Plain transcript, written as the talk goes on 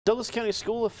Douglas County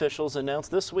school officials announced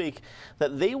this week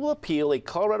that they will appeal a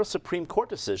Colorado Supreme Court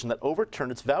decision that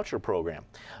overturned its voucher program.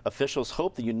 Officials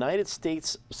hope the United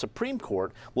States Supreme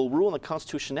Court will rule on the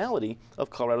constitutionality of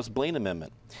Colorado's Blaine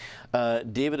Amendment.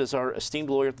 David, is our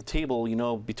esteemed lawyer at the table, you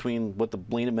know, between what the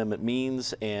Blaine Amendment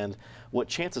means and what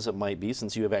chances it might be,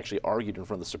 since you have actually argued in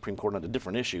front of the Supreme Court on a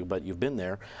different issue, but you've been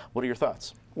there. What are your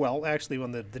thoughts? Well, actually,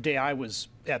 when the day I was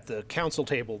at the counsel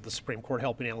table of the Supreme Court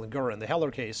helping Alan Gura in the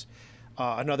Heller case,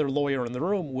 another lawyer in the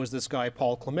room was this guy,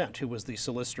 Paul Clement, who was the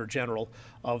Solicitor General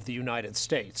of the United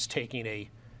States, taking a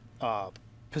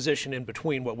position in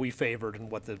between what we favored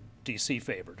and what the D.C.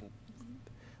 favored.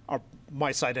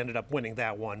 My side ended up winning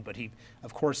that one, but he,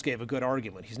 of course, gave a good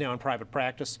argument. He's now in private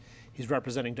practice. He's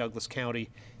representing Douglas County.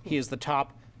 He is the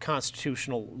top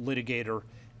constitutional litigator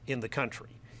in the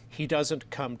country. He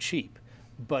doesn't come cheap,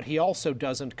 but he also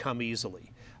doesn't come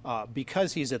easily.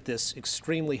 Because he's at this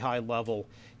extremely high level,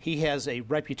 he has a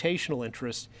reputational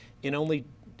interest in only,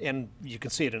 and you can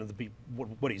see it in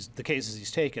the cases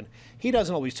he's taken. He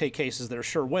doesn't always take cases that are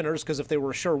sure winners, because if they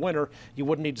were a sure winner, you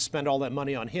wouldn't need to spend all that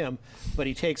money on him. But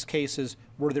he takes cases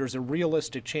where there's a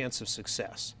realistic chance of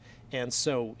success. And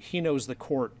so he knows the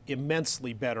court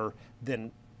immensely better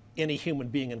than any human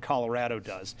being in Colorado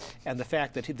does. And the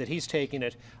fact that he's taking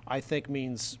it, I think,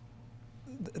 means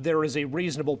there is a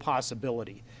reasonable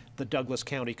possibility that Douglas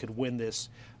County could win this,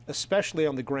 especially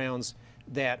on the grounds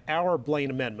that our Blaine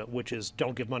Amendment, which is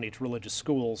don't give money to religious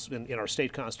schools in our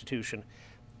state constitution,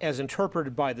 as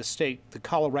interpreted by the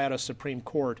Colorado Supreme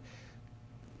Court,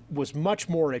 was much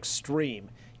more extreme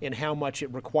in how much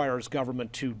it requires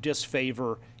government to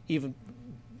disfavor even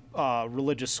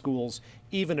religious schools,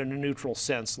 even in a neutral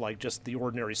sense, like just the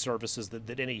ordinary services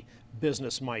that any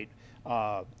business might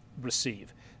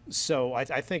receive. So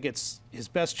I think his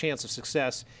best chance of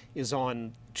success is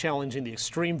on challenging the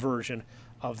extreme version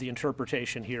of the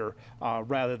interpretation here,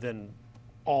 rather than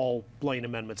all Blaine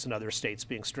amendments in other states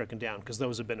being stricken down, because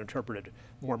those have been interpreted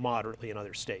more moderately in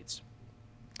other states.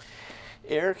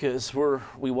 Eric, as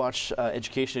we watch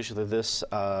education issues like this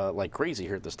like crazy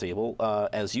here at this table,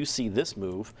 as you see this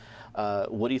move,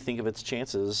 what do you think of its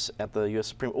chances at the U.S.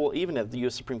 Supreme, well, even at the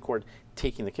U.S. Supreme Court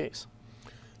taking the case?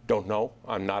 Don't know.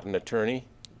 I'm not an attorney,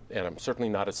 and I'm certainly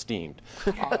not esteemed.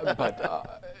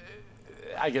 But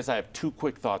I guess I have two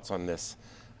quick thoughts on this.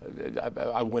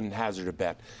 I wouldn't hazard a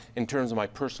bet. In terms of my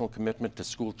personal commitment to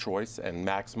school choice and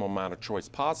maximum amount of choice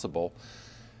possible,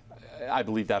 I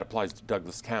believe that applies to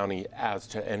Douglas County as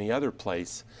to any other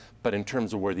place. But in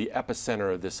terms of where the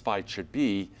epicenter of this fight should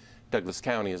be, Douglas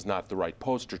County is not the right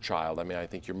poster child. I mean, I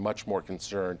think you're much more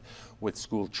concerned with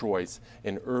school choice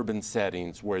in urban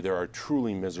settings where there are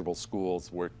truly miserable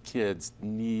schools, where kids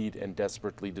need and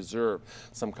desperately deserve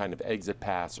some kind of exit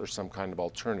pass or some kind of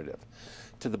alternative.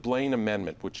 To the Blaine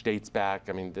Amendment, which dates back,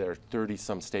 I mean, there are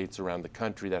 30-some states around the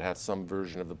country that have some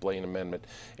version of the Blaine Amendment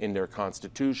in their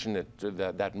constitution.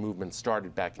 That movement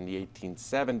started back in the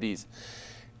 1870s.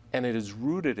 And it is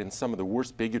rooted in some of the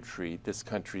worst bigotry this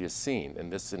country has seen.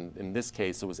 And in this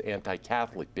case, it was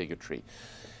anti-Catholic bigotry.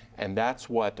 And that's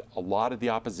what a lot of the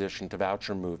opposition to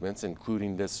voucher movements,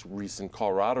 including this recent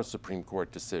Colorado Supreme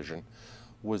Court decision,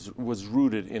 was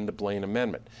rooted in the Blaine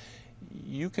Amendment.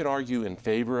 You can argue in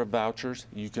favor of vouchers.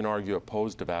 You can argue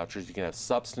opposed to vouchers. You can have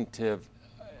substantive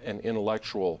and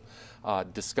intellectual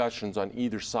discussions on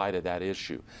either side of that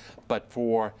issue. But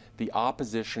for the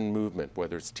opposition movement,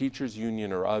 whether it's teachers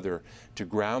union or other, to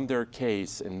ground their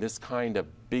case in this kind of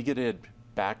bigoted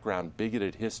background,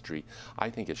 bigoted history, I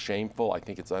think it's shameful, I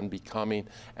think it's unbecoming,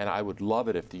 and I would love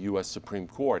it if the U.S. Supreme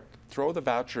Court throw the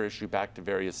voucher issue back to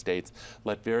various states,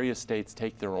 let various states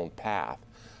take their own path.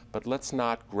 But let's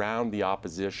not ground the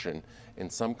opposition in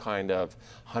some kind of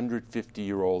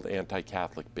 150-year-old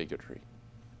anti-Catholic bigotry.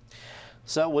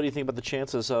 So what do you think about the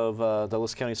chances of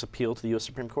Douglas County's appeal to the U.S.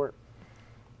 Supreme Court?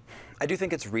 I do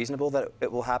think it's reasonable that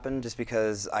it will happen, just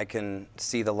because I can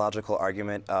see the logical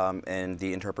argument in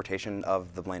the interpretation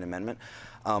of the Blaine Amendment.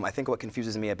 I think what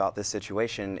confuses me about this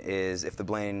situation is if the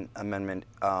Blaine Amendment,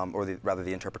 or rather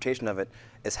the interpretation of it,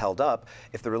 is held up,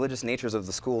 if the religious natures of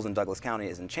the schools in Douglas County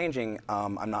isn't changing,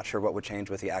 I'm not sure what would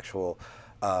change with the actual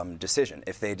decision.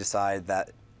 If they decide that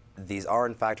these are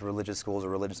in fact religious schools or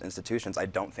religious institutions, I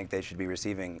don't think they should be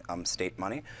receiving state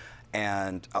money.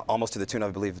 And almost to the tune of,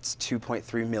 I believe it's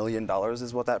 $2.3 million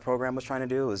is what that program was trying to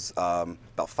do. It was about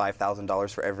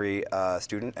 $5,000 for every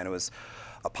student, and it was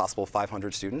a possible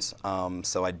 500 students.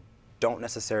 So I don't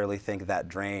necessarily think that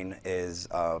drain is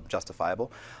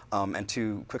justifiable.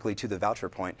 And quickly to the voucher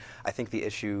point, I think the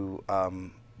issue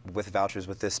with vouchers,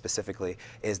 with this specifically,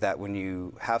 is that when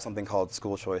you have something called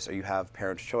school choice or you have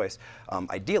parents' choice,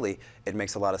 ideally it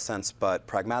makes a lot of sense, but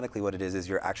pragmatically what it is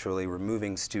you're actually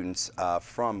removing students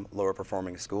from lower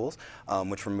performing schools,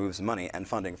 which removes money and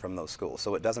funding from those schools.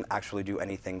 So it doesn't actually do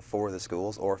anything for the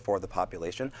schools or for the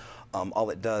population.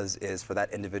 All it does is for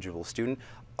that individual student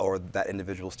or that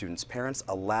individual student's parents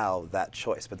allow that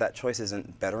choice, but that choice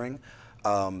isn't bettering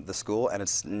the school, and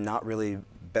it's not really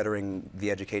bettering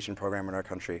the education program in our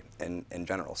country in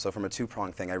general. So from a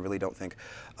two-pronged thing, I really don't think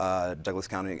Douglas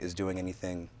County is doing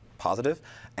anything positive.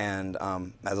 And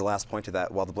as a last point to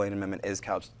that, while the Blaine Amendment is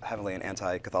couched heavily in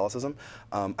anti-Catholicism,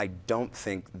 I don't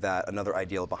think that another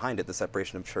ideal behind it, the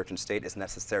separation of church and state, is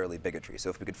necessarily bigotry. So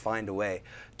if we could find a way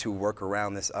to work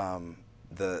around this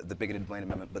the bigoted Blaine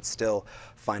Amendment, but still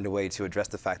find a way to address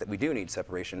the fact that we do need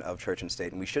separation of church and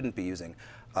state, and we shouldn't be using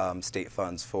state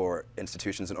funds for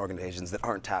institutions and organizations that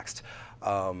aren't taxed,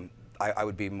 I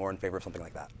would be more in favor of something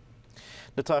like that.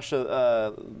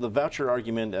 Natasha, the voucher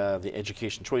argument, the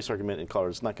education choice argument in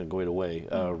Colorado is not going to go away,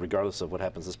 regardless of what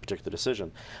happens this particular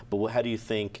decision. But how do you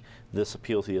think this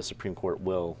appeal to the Supreme Court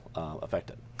will affect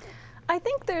it? I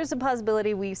think there's a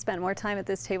possibility we spent more time at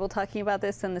this table talking about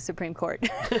this than the Supreme Court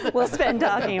will spend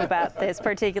talking about this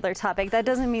particular topic. That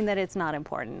doesn't mean that it's not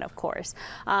important, of course.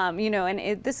 You know,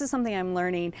 and this is something I'm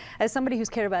learning as somebody who's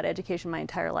cared about education my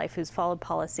entire life, who's followed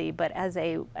policy, but as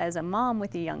a mom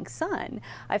with a young son,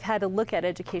 I've had to look at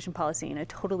education policy in a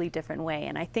totally different way.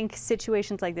 And I think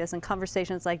situations like this and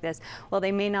conversations like this, while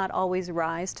they may not always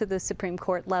rise to the Supreme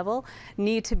Court level,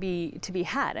 need to be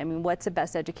had. I mean, what's the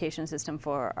best education system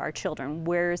for our children?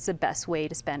 Where's the best way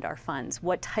to spend our funds?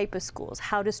 What type of schools?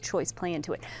 How does choice play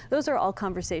into it? Those are all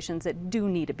conversations that do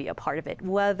need to be a part of it,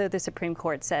 whether the Supreme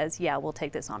Court says, yeah, we'll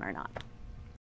take this on or not.